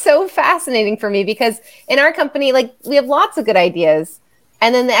 that's so fascinating for me, because in our company, like, we have lots of good ideas,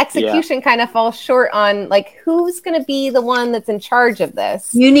 and then the execution kind of falls short on, like, who's going to be the one that's in charge of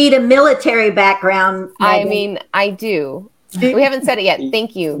this? You need a military background, Megan. I mean, I do. We haven't said it yet.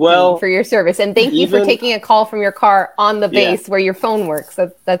 Thank you for your service. And thank you for taking a call from your car on the base where your phone works.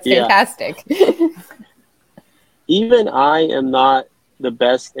 That's fantastic. Even I am not the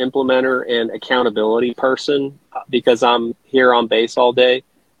best implementer and accountability person, because I'm here on base all day.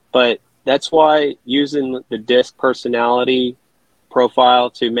 But that's why using the DISC personality profile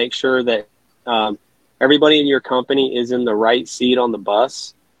to make sure that everybody in your company is in the right seat on the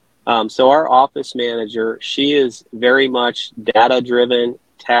bus. So our office manager, she is very much data-driven,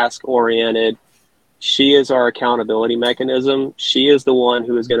 task-oriented. She is our accountability mechanism. She is the one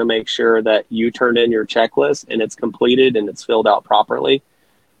who is going to make sure that you turned in your checklist and it's completed and it's filled out properly.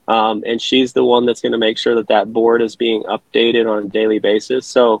 And she's the one that's going to make sure that that board is being updated on a daily basis.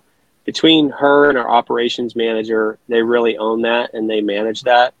 So between her and our operations manager, they really own that and they manage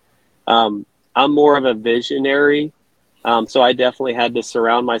that. I'm more of a visionary. So I definitely had to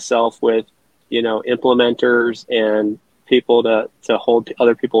surround myself with, implementers and people to hold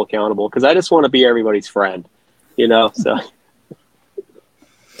other people accountable, because I just want to be everybody's friend, so.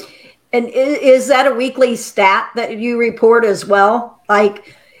 And is that a weekly stat that you report as well?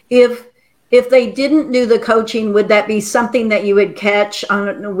 Like, if they didn't do the coaching, would that be something that you would catch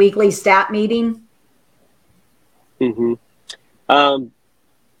on a weekly stat meeting?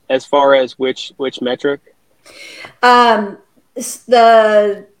 As far as which metric? The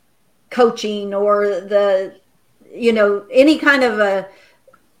coaching or any kind of a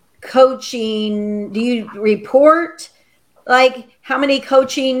coaching. Do you report like how many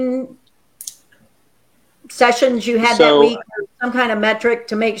coaching sessions you had that week, or some kind of metric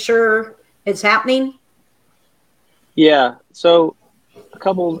to make sure it's happening? Yeah. So a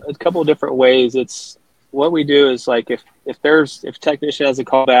couple of different ways. It's what we do is, like, if technician has a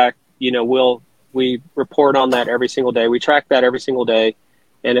call back, we report on that every single day. We track that every single day.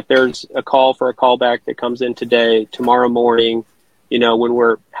 And if there's a call for a callback that comes in today, tomorrow morning, when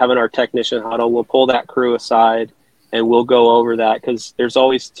we're having our technician huddle, we'll pull that crew aside and we'll go over that, because there's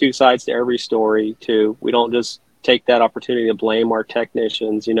always two sides to every story too. We don't just take that opportunity to blame our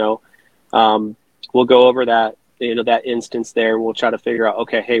technicians, we'll go over that, that instance there. We'll try to figure out,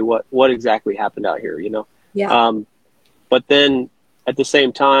 okay, hey, what exactly happened out here, Yeah. But then at the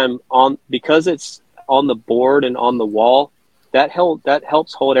same time, because it's on the board and on the wall, that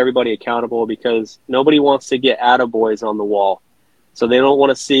helps hold everybody accountable, because nobody wants to get attaboys on the wall. So they don't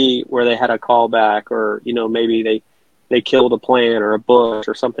want to see where they had a callback, or, maybe they killed a plant or a bush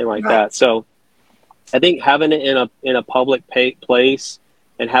or something like that. So I think having it in a public place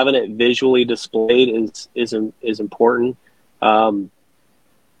and having it visually displayed is important. But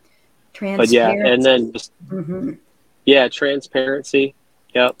yeah, and then just, transparency.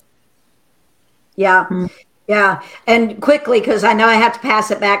 Yep. Yeah. Yeah. And quickly, because I know I have to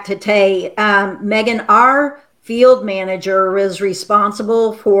pass it back to Tay. Megan, our field manager is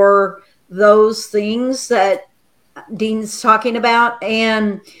responsible for those things that Dean's talking about.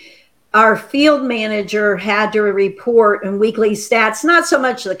 And our field manager had to report in weekly stats, not so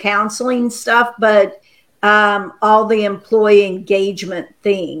much the counseling stuff, but all the employee engagement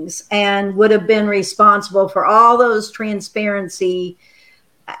things, and would have been responsible for all those transparency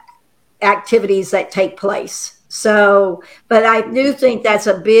activities that take place. So, but I do think that's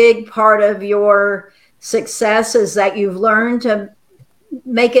a big part of your success, is that you've learned to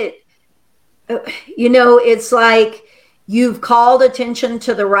make it, it's like you've called attention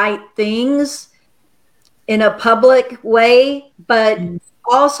to the right things in a public way, but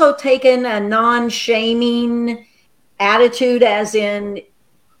also taken a non-shaming attitude, as in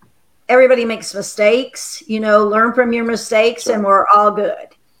everybody makes mistakes, learn from your mistakes, and we're all good.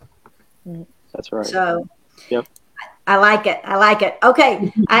 That's right. So, yep. I like it.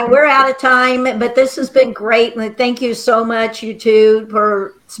 Okay. We're out of time, but this has been great. And thank you so much, you two,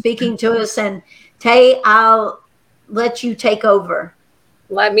 for speaking to us. And Tay, I'll let you take over.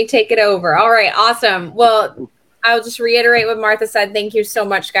 Let me take it over. All right. Awesome. Well, I'll just reiterate what Martha said. Thank you so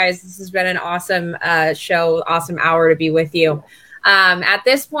much, guys. This has been an awesome show, awesome hour to be with you. At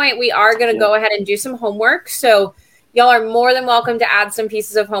this point, we are going to go ahead and do some homework. So y'all are more than welcome to add some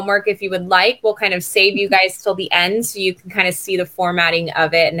pieces of homework if you would like. We'll kind of save you guys till the end so you can kind of see the formatting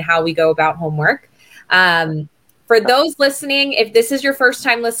of it and how we go about homework. For those listening, if this is your first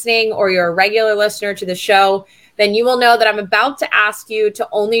time listening or you're a regular listener to the show, then you will know that I'm about to ask you to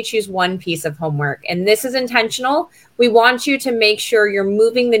only choose one piece of homework. And this is intentional. We want you to make sure you're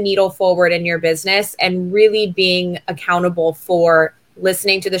moving the needle forward in your business and really being accountable for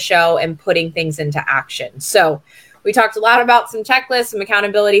listening to the show and putting things into action. So we talked a lot about some checklists, some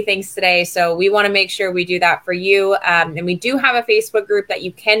accountability things today. So we want to make sure we do that for you. And we do have a Facebook group that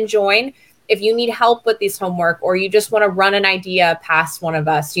you can join if you need help with this homework, or you just want to run an idea past one of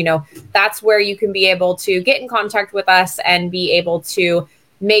us. That's where you can be able to get in contact with us and be able to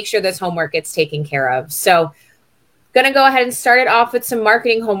make sure this homework gets taken care of. So going to go ahead and start it off with some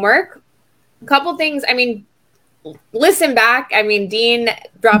marketing homework. A couple things. Listen back. Dean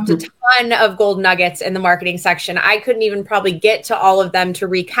dropped a ton of gold nuggets in the marketing section. I couldn't even probably get to all of them to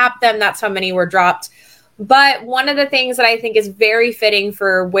recap them. That's how many were dropped. But one of the things that I think is very fitting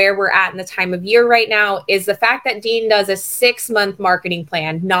for where we're at in the time of year right now is the fact that Dean does a 6-month marketing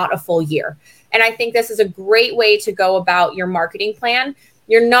plan, not a full year. And I think this is a great way to go about your marketing plan.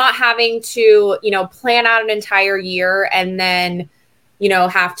 You're not having to, plan out an entire year and then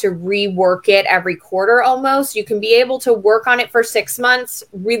have to rework it every quarter almost. You can be able to work on it for 6 months,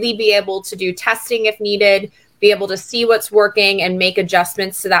 really be able to do testing if needed, be able to see what's working and make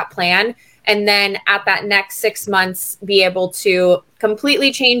adjustments to that plan. And then at that next 6 months, be able to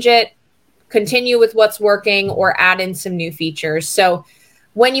completely change it, continue with what's working, or add in some new features. So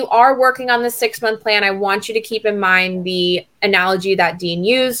when you are working on the 6-month plan, I want you to keep in mind the analogy that Dean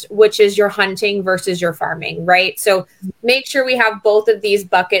used, which is your hunting versus your farming, right? So make sure we have both of these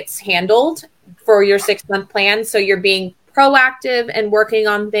buckets handled for your 6-month plan. So you're being proactive and working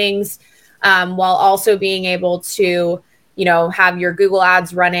on things while also being able to, have your Google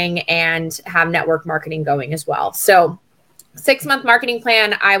ads running and have network marketing going as well. So 6-month marketing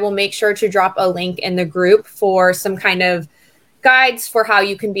plan, I will make sure to drop a link in the group for some kind of guides for how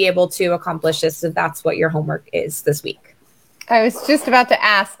you can be able to accomplish this if that's what your homework is this week. I was just about to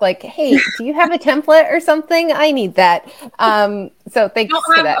ask, hey, do you have a template or something? I need that. So thanks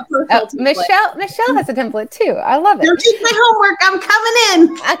for that. Michelle has a template too. I love it. Don't take my homework. I'm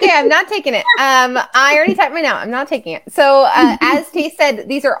coming in. Okay, I'm not taking it. I already typed mine out. I'm not taking it. So as Tay said,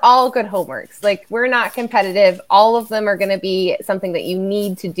 these are all good homeworks. We're not competitive. All of them are going to be something that you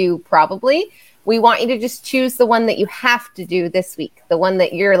need to do probably. We want you to just choose the one that you have to do this week. The one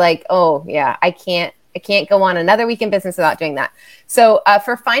that you're like, oh yeah, I can't go on another week in business without doing that. So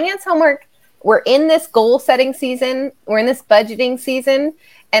for finance homework, we're in this goal setting season. We're in this budgeting season.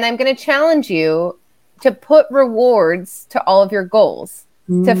 And I'm going to challenge you to put rewards to all of your goals,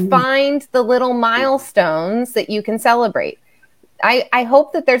 to find the little milestones that you can celebrate. I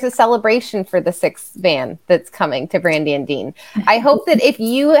hope that there's a celebration for the 6th van that's coming to Brandy and Dean. I hope that if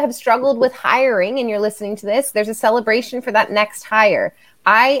you have struggled with hiring and you're listening to this, there's a celebration for that next hire.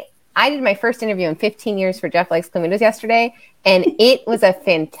 I did my first interview in 15 years for Jeff Likes Clean Windows yesterday, and it was a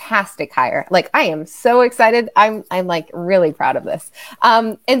fantastic hire. Like, I am so excited. I'm like really proud of this.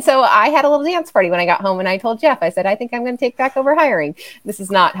 And so I had a little dance party when I got home, and I told Jeff, I said, I think I'm going to take back over hiring. This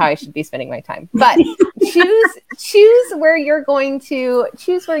is not how I should be spending my time, but choose where you're going to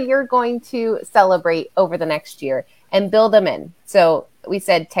celebrate over the next year and build them in. So we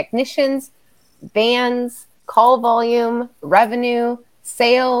said technicians, bands, call volume, revenue,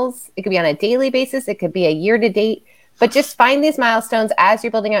 sales. It could be on a daily basis. It could be a year to date, but just find these milestones as you're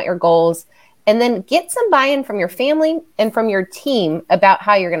building out your goals, and then get some buy-in from your family and from your team about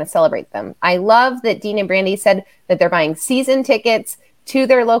how you're going to celebrate them. I love that Dean and Brandy said that they're buying season tickets to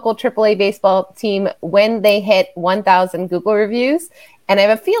their local AAA baseball team when they hit 1,000 Google reviews. And I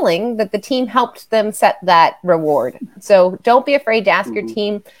have a feeling that the team helped them set that reward. So don't be afraid to ask your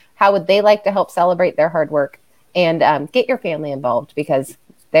team, how would they like to help celebrate their hard work? And get your family involved, because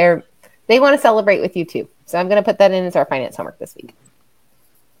they want to celebrate with you too. So I'm going to put that in as our finance homework this week.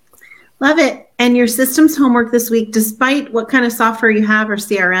 Love it. And your systems homework this week, despite what kind of software you have or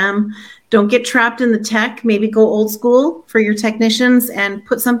CRM, don't get trapped in the tech. Maybe go old school for your technicians and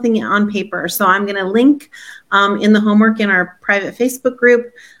put something on paper. So I'm going to link in the homework in our private Facebook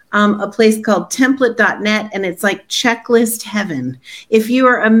group a place called template.net, and it's like checklist heaven. If you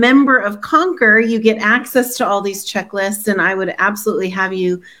are a member of Concur, you get access to all these checklists, and I would absolutely have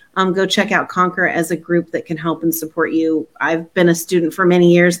you go check out Concur as a group that can help and support you. I've been a student for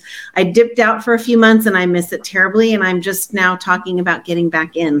many years. I dipped out for a few months and I miss it terribly, and I'm just now talking about getting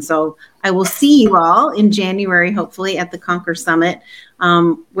back in. So I will see you all in January, hopefully, at the Concur Summit,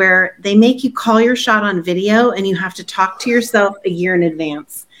 where they make you call your shot on video and you have to talk to yourself a year in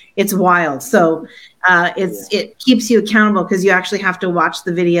advance. It's wild. So it keeps you accountable, because you actually have to watch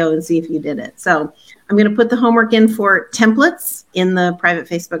the video and see if you did it. So I'm going to put the homework in for templates in the private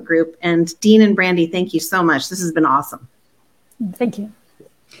Facebook group. And Dean and Brandy, thank you so much. This has been awesome. Thank you.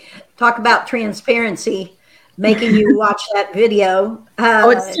 Talk about transparency, making you watch that video.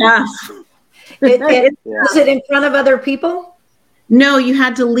 It's tough. Was it in front of other people? No, you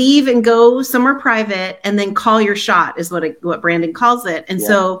had to leave and go somewhere private and then call your shot, is what Brandon calls it. And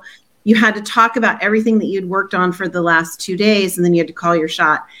so you had to talk about everything that you'd worked on for the last 2 days, and then you had to call your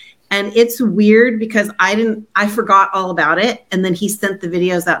shot. And it's weird because I forgot all about it. And then he sent the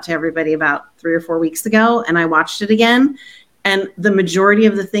videos out to everybody about 3 or 4 weeks ago, and I watched it again. And the majority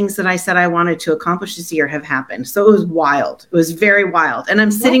of the things that I said I wanted to accomplish this year have happened. So it was wild. It was very wild. And I'm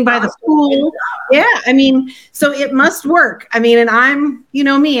sitting by the pool. Yeah. I mean, so it must work. I mean, and I'm, you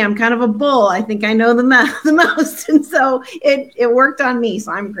know me, I'm kind of a bull. I think I know the most. And so it worked on me.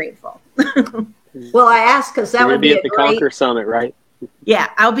 So I'm grateful. Well, I asked because that would be at the Concur Summit, right?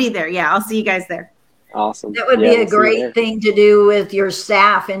 Yeah, I'll be there. Yeah, I'll see you guys there. Awesome. That would be a great thing to do with your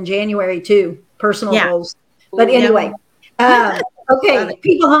staff in January too, personal goals. But anyway. Okay,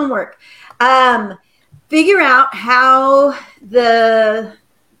 people homework. Figure out how the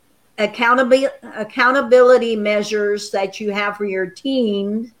accountability measures that you have for your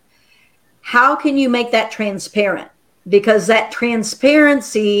team, how can you make that transparent? Because that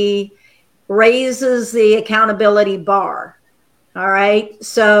transparency raises the accountability bar. All right.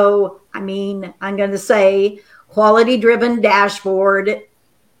 So, I mean, I'm going to say quality-driven dashboard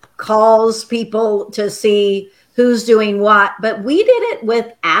calls people to see who's doing what, but we did it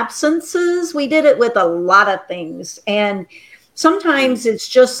with absences. We did it with a lot of things. And sometimes it's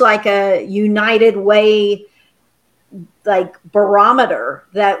just like a United Way, like barometer,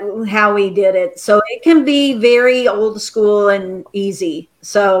 that how we did it. So it can be very old school and easy.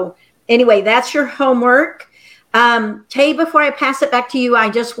 So anyway, that's your homework. Tay, before I pass it back to you, I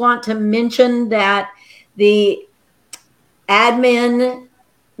just want to mention that the admin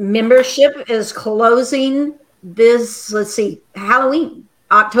membership is closing Halloween,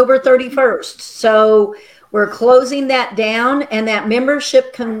 October 31st. So we're closing that down, and that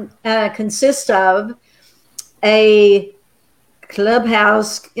membership consists of a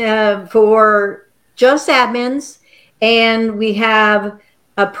clubhouse for just admins, and we have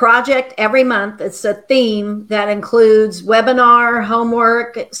a project every month. It's a theme that includes webinar,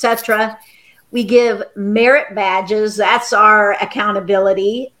 homework, etc. We give merit badges. That's our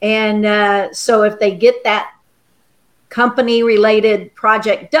accountability. And so if they get that company-related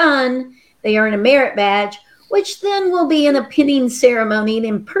project done, they earn a merit badge, which then will be in a pinning ceremony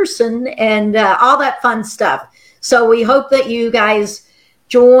in person and all that fun stuff. So we hope that you guys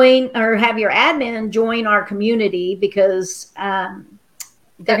join or have your admin join our community because they're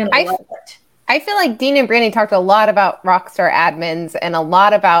going to love it. I feel like Dean and Brandy talked a lot about Rockstar admins and a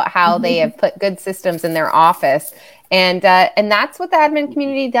lot about how they have put good systems in their office. And that's what the admin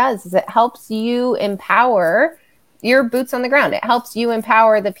community does, is it helps you empower your boots on the ground. It helps you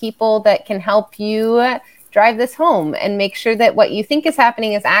empower the people that can help you drive this home and make sure that what you think is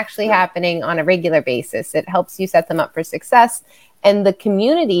happening is actually happening on a regular basis. It helps you set them up for success. And the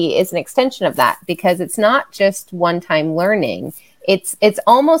community is an extension of that because it's not just one-time learning. It's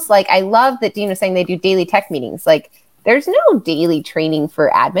almost like, I love that Dean was saying they do daily tech meetings. Like, there's no daily training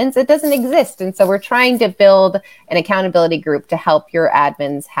for admins. It doesn't exist. And so we're trying to build an accountability group to help your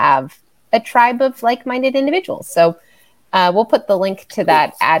admins have a tribe of like-minded individuals. So we'll put the link to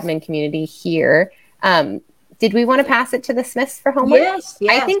that admin community here. Did we want to pass it to the Smiths for homework? Yes.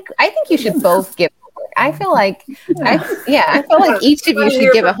 I think you should both give homework. I feel like each of you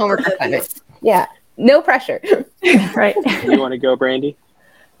should give a homework assignment. Yeah. No pressure. Right. You want to go, Brandy?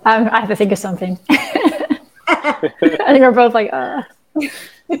 I have to think of something. I think we're both like,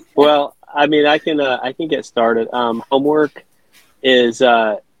 Well, I mean, I can get started. Homework is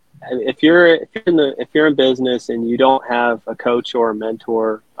if you're in business and you don't have a coach or a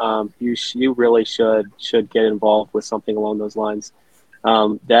mentor, you really should get involved with something along those lines.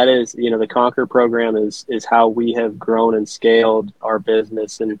 That is, the Conquer program is how we have grown and scaled our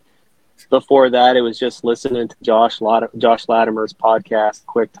business. And before that, it was just listening to Josh Latimer's podcast,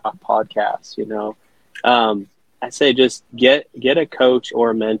 Quick Talk Podcast. I say just get a coach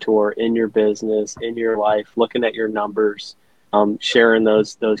or a mentor in your business, in your life, looking at your numbers, sharing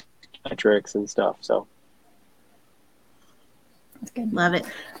those metrics and stuff. So That's good. Love it.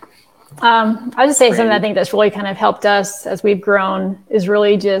 I'll just say something I think that's really kind of helped us as we've grown is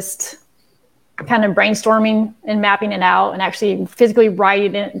really just kind of brainstorming and mapping it out and actually physically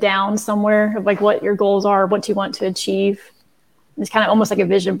writing it down somewhere of like what your goals are, what you want to achieve. It's kind of almost like a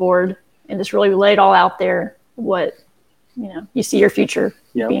vision board and just really lay it all out there, what you see your future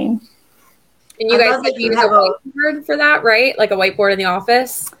being. And you guys use a whiteboard for that, right? Like a whiteboard in the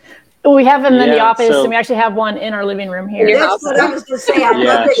office? We have them in the office, and we actually have one in our living room here. That's what I was going to say. I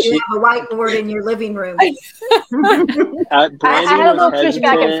love that you have a whiteboard in your living room. I had a little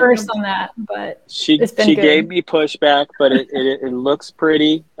pushback at first on that, but she good. gave me pushback, but it looks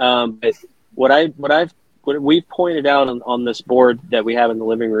pretty. But what we've pointed out on this board that we have in the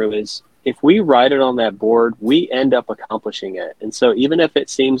living room is if we write it on that board, we end up accomplishing it. And so even if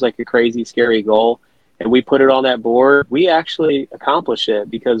it seems like a crazy, scary goal, and we put it on that board, we actually accomplish it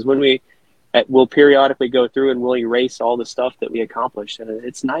because when we'll periodically go through and we'll erase all the stuff that we accomplished. And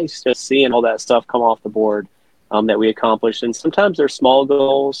it's nice just seeing all that stuff come off the board that we accomplished. And sometimes they're small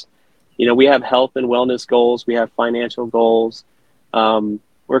goals. We have health and wellness goals. We have financial goals.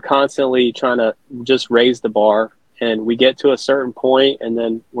 We're constantly trying to just raise the bar, and we get to a certain point and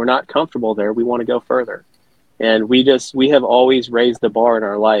then we're not comfortable there. We want to go further. And we have always raised the bar in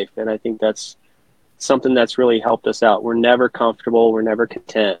our life. And I think that's something that's really helped us out. We're never comfortable. We're never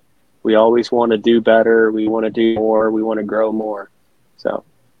content. We always want to do better. We want to do more. We want to grow more. So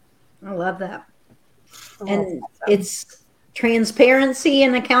I love that. And it's transparency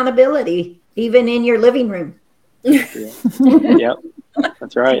and accountability, even in your living room. Yep.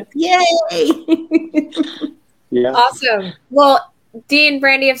 That's right. Yay. Yeah. Awesome. Well, Dean,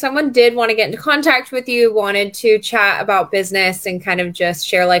 Brandy, if someone did want to get into contact with you, wanted to chat about business and kind of just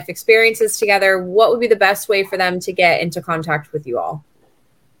share life experiences together, what would be the best way for them to get into contact with you all?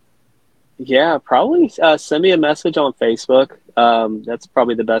 Yeah, probably send me a message on Facebook. That's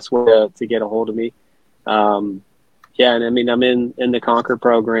probably the best way to get a hold of me. Yeah, and I mean, I'm in the Conquer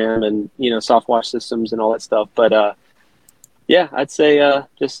program and, SoftWash systems and all that stuff. But yeah, I'd say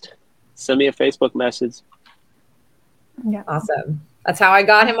just send me a Facebook message. Yeah. Awesome. That's how I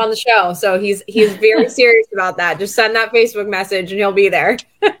got him on the show. So he's very serious about that. Just send that Facebook message and he'll be there.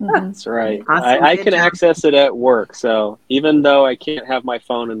 That's right. Awesome. I can access it at work. So even though I can't have my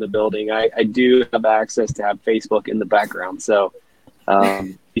phone in the building, I do have access to have Facebook in the background. So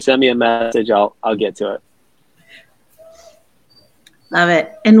if you send me a message, I'll get to it. Love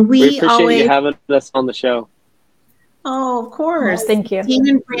it. And we appreciate always you having us on the show. Oh, of course. Oh, thank you. Dean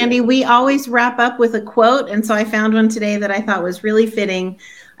and Brandy, we always wrap up with a quote. And so I found one today that I thought was really fitting.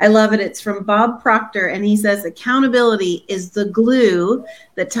 I love it. It's from Bob Proctor. And he says, accountability is the glue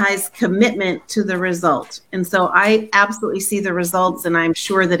that ties commitment to the result. And so I absolutely see the results. And I'm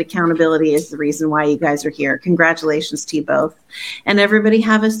sure that accountability is the reason why you guys are here. Congratulations to you both. And everybody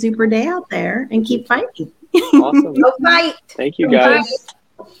have a super day out there and keep fighting. Awesome. Go fight. Thank you, guys.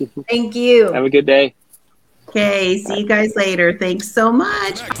 Thank you. Have a good day. Okay, see you guys later. Thanks so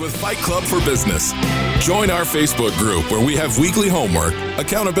much. Connect with Fight Club for Business. Join our Facebook group where we have weekly homework,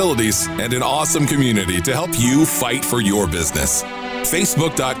 accountabilities, and an awesome community to help you fight for your business.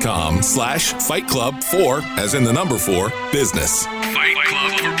 Facebook.com/Fight Club 4, as in the number 4, business. Fight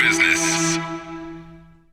Club for Business.